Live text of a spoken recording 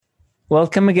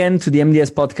Welcome again to the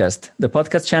MDS podcast, the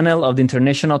podcast channel of the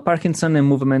International Parkinson and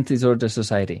Movement Disorder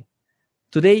Society.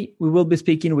 Today, we will be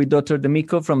speaking with Dr.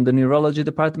 D'Amico from the Neurology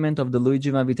Department of the Luigi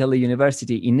Vanvitelli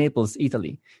University in Naples,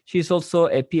 Italy. She is also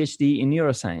a PhD in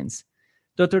neuroscience.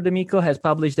 Dr. D'Amico has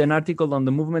published an article on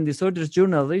the Movement Disorders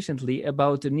Journal recently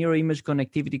about the neuroimage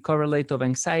connectivity correlate of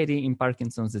anxiety in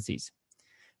Parkinson's disease.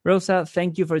 Rosa,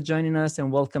 thank you for joining us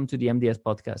and welcome to the MDS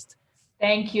podcast.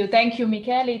 Thank you,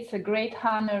 Michele. It's a great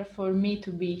honor for me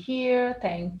to be here.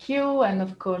 Thank you. And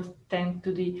of course, thank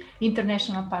to the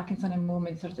International Parkinson and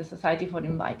Movement Disorder Society for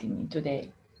inviting me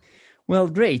today. Well,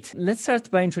 great. Let's start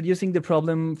by introducing the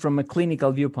problem from a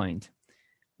clinical viewpoint.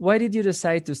 Why did you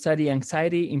decide to study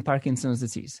anxiety in Parkinson's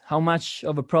disease? How much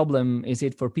of a problem is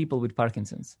it for people with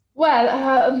Parkinson's?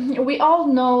 Well, we all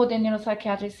know the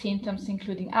neuropsychiatric symptoms,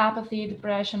 including apathy,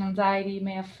 depression, anxiety,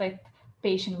 may affect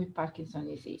patients with Parkinson's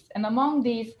disease. And among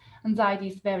these, anxiety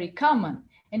is very common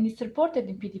and is reported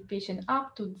in PD patients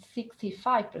up to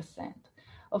 65%.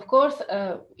 Of course,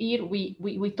 here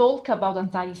we talk about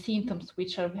anxiety symptoms,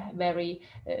 which are very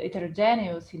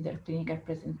heterogeneous in their clinical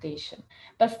presentation,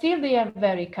 but still they are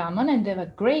very common and they have a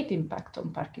great impact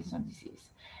on Parkinson's disease.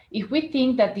 If we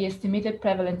think that the estimated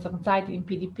prevalence of anxiety in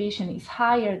PD patients is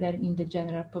higher than in the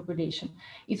general population,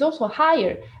 it's also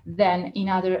higher than in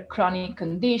other chronic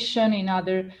conditions, in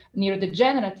other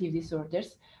neurodegenerative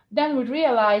disorders, then we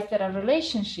realize that a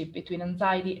relationship between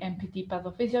anxiety and PD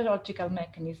pathophysiological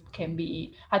mechanisms can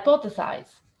be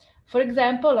hypothesized. For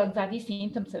example, anxiety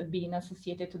symptoms have been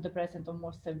associated to the presence of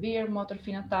more severe motor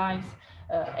phenotypes,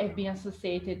 have been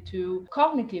associated to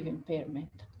cognitive impairment.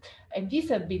 And these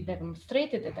have been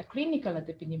demonstrated at the clinical and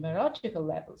epidemiological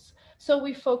levels. So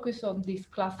we focus on this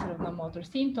cluster of non-motor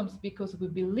symptoms because we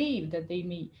believe that they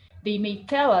may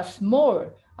tell us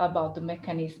more about the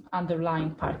mechanism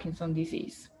underlying Parkinson's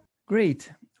disease.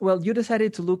 Great. Well, you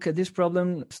decided to look at this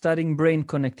problem studying brain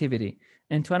connectivity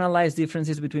and to analyze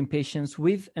differences between patients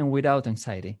with and without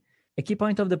anxiety. A key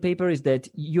point of the paper is that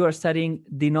you are studying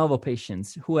de novo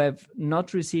patients who have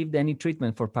not received any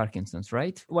treatment for Parkinson's,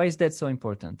 right? Why is that so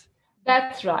important?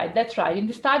 That's right. In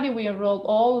the study, we enrolled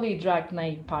only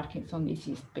drug-naive Parkinson's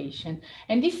disease patients.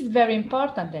 And this is very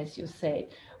important, as you say.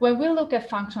 When we look at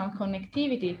functional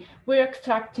connectivity, we're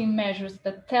extracting measures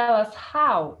that tell us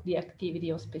how the activity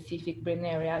of specific brain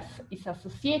areas is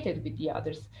associated with the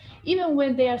others, even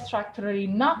when they are structurally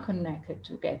not connected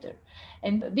together.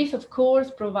 And this, of course,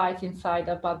 provides insight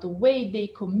about the way they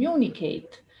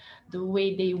communicate, the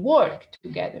way they work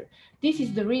together. This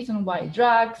is the reason why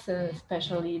drugs,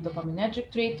 especially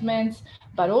dopaminergic treatments,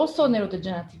 but also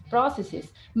neurodegenerative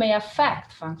processes may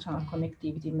affect functional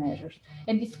connectivity measures.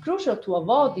 And it's crucial to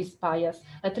avoid this bias,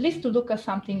 at least to look at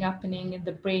something happening in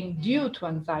the brain due to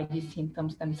anxiety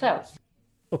symptoms themselves.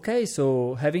 Okay,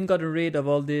 so having gotten rid of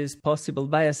all these possible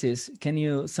biases, can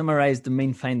you summarize the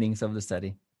main findings of the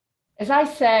study? As I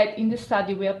said, in the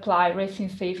study, we apply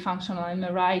racing-safe functional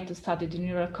MRI to study the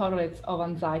neural correlates of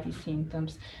anxiety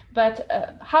symptoms. But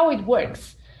how it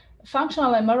works?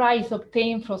 Functional MRI is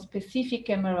obtained from specific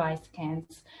MRI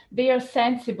scans. They are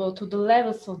sensible to the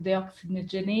levels of the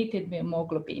oxygenated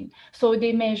hemoglobin, so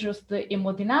they measure the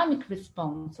hemodynamic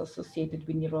response associated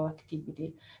with neural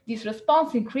activity. This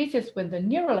response increases when the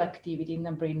neural activity in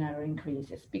the brain area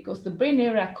increases, because the brain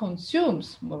area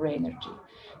consumes more energy.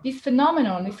 This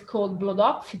phenomenon is called blood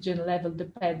oxygen level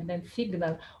dependent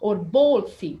signal, or BOLD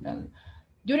signal.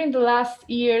 During the last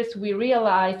years, we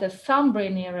realized that some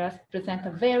brain areas present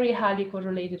a very highly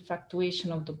correlated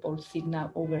fluctuation of the BOLD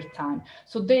signal over time.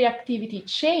 So their activity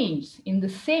changes in the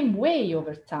same way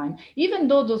over time, even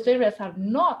though those areas are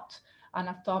not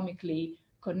anatomically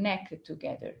connected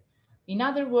together. In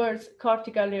other words,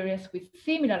 cortical areas with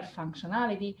similar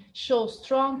functionality show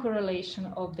strong correlation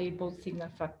of the BOLD signal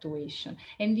fluctuation.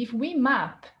 And if we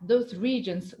map those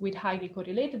regions with highly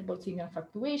correlated BOLD signal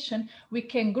fluctuation, we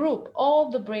can group all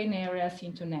the brain areas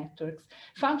into networks.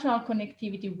 Functional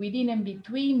connectivity within and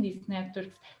between these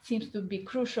networks seems to be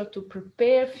crucial to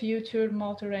prepare future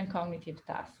motor and cognitive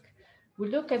tasks. We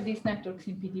look at these networks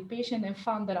in PD patients and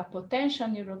found that a potential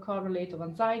neurocorrelate of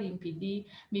anxiety in PD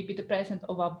may be the presence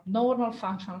of abnormal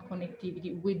functional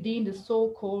connectivity within the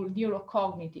so-called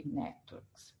neurocognitive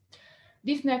networks.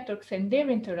 These networks and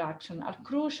their interaction are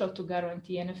crucial to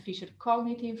guarantee an efficient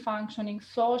cognitive functioning,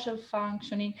 social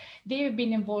functioning. They have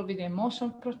been involved in emotional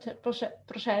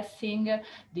processing,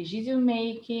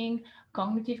 decision-making,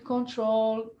 cognitive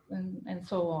control, and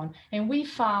so on. And we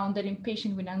found that in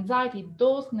patients with anxiety,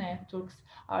 those networks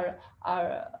are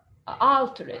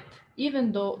altered,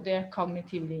 even though they're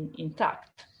cognitively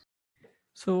intact.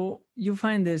 So you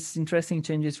find these interesting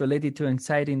changes related to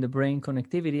anxiety in the brain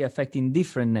connectivity affecting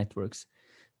different networks.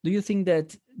 Do you think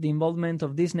that the involvement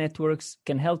of these networks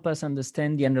can help us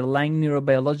understand the underlying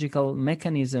neurobiological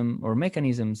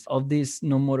mechanisms of this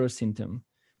non-motor symptom?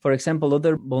 For example,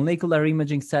 other molecular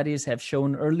imaging studies have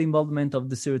shown early involvement of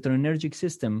the serotonergic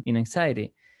system in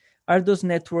anxiety. Are those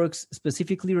networks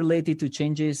specifically related to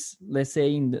changes, let's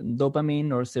say, in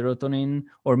dopamine or serotonin,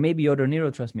 or maybe other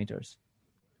neurotransmitters?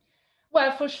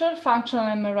 Well, for sure, functional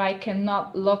MRI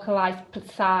cannot localize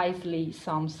precisely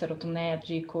some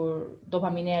serotonergic or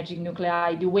dopaminergic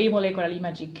nuclei the way molecular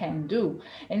imaging can do.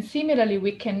 And similarly,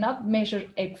 we cannot measure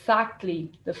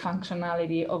exactly the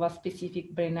functionality of a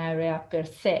specific brain area per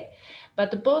se. But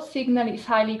the both signal is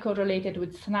highly correlated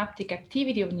with synaptic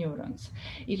activity of neurons.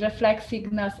 It reflects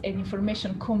signals and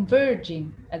information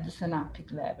converging at the synaptic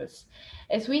levels.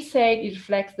 As we said, it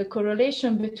reflects the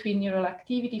correlation between neural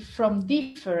activity from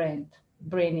different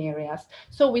brain areas.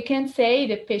 So we can say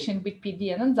the patient with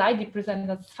PD and anxiety present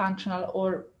as functional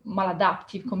or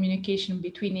maladaptive communication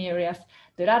between areas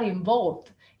that are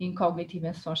involved in cognitive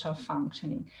and social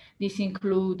functioning. These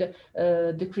include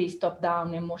decreased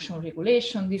top-down emotional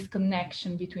regulation,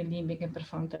 disconnection between limbic and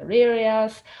prefrontal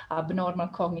areas, abnormal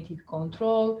cognitive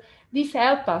control. These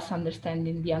help us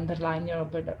understanding the underlying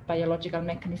neurobiological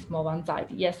mechanism of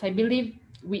anxiety. Yes, I believe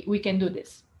we can do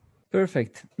this.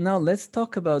 Perfect. Now let's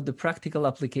talk about the practical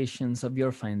applications of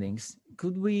your findings.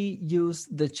 Could we use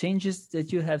the changes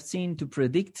that you have seen to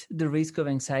predict the risk of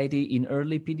anxiety in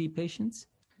early PD patients?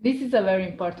 This is a very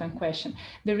important question.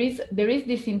 There is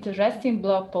this interesting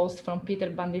blog post from Peter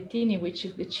Bandettini, which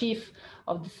is the chief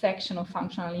of the section of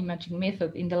functional imaging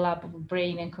method in the lab of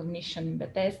brain and cognition in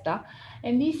Bethesda.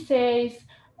 And he says,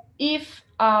 if,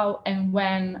 how, and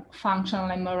when functional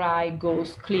MRI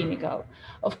goes clinical.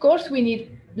 Of course, we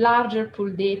need larger pool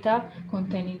data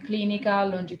containing clinical,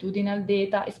 longitudinal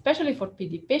data, especially for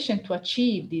PD patients to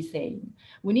achieve this aim.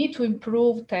 We need to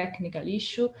improve technical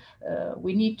issue.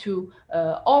 We need to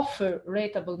offer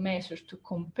ratable measures to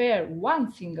compare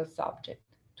one single subject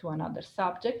to another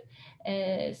subject.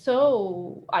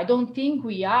 So I don't think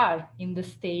we are in the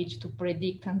stage to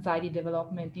predict anxiety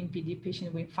development in PD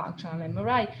patients with functional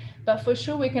MRI, but for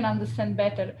sure we can understand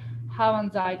better how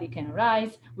anxiety can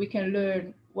rise. We can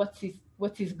learn what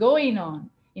is going on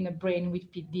in a brain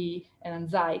with PD and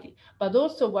anxiety, but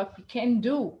also what we can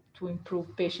do to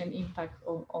improve patient impact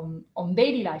on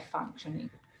daily life functioning.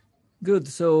 Good.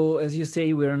 So, as you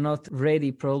say, we are not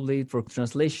ready probably for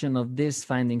translation of these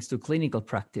findings to clinical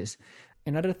practice.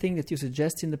 Another thing that you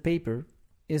suggest in the paper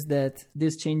is that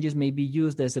these changes may be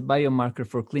used as a biomarker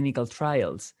for clinical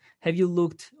trials. Have you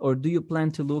looked, or do you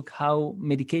plan to look, how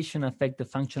medication affect the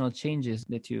functional changes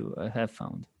that you have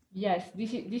found? Yes,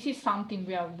 this is something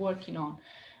we are working on.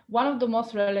 One of the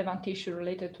most relevant issues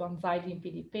related to anxiety in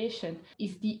PD patients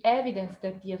is the evidence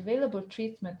that the available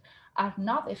treatments are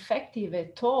not effective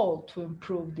at all to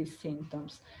improve these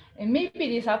symptoms. And maybe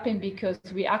this happened because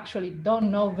we actually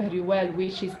don't know very well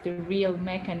which is the real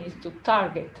mechanism to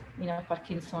target in a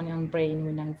Parkinsonian brain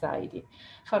with anxiety.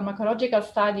 Pharmacological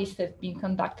studies have been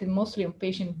conducted mostly on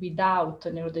patients without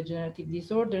neurodegenerative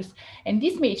disorders, and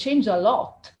this may change a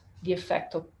lot the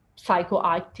effect of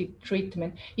psychoactive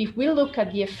treatment. If we look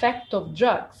at the effect of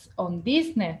drugs on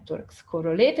these networks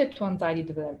correlated to anxiety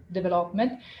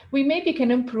development, we maybe can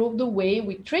improve the way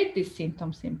we treat these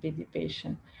symptoms in PD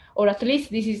patients. Or at least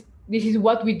this is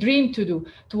what we dream to do,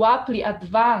 to aptly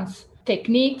advance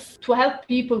techniques to help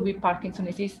people with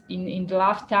Parkinson's disease in the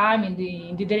lifetime, in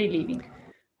the daily living.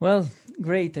 Well,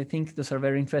 great. I think those are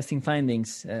very interesting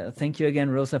findings. Thank you again,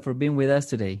 Rosa, for being with us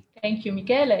today. Thank you,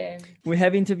 Michele. We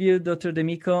have interviewed Dr.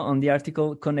 D'Amico on the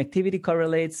article Connectivity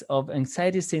Correlates of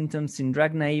Anxiety Symptoms in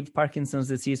Drug-Naive Parkinson's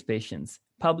Disease Patients,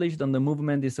 published on the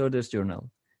Movement Disorders Journal.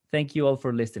 Thank you all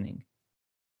for listening.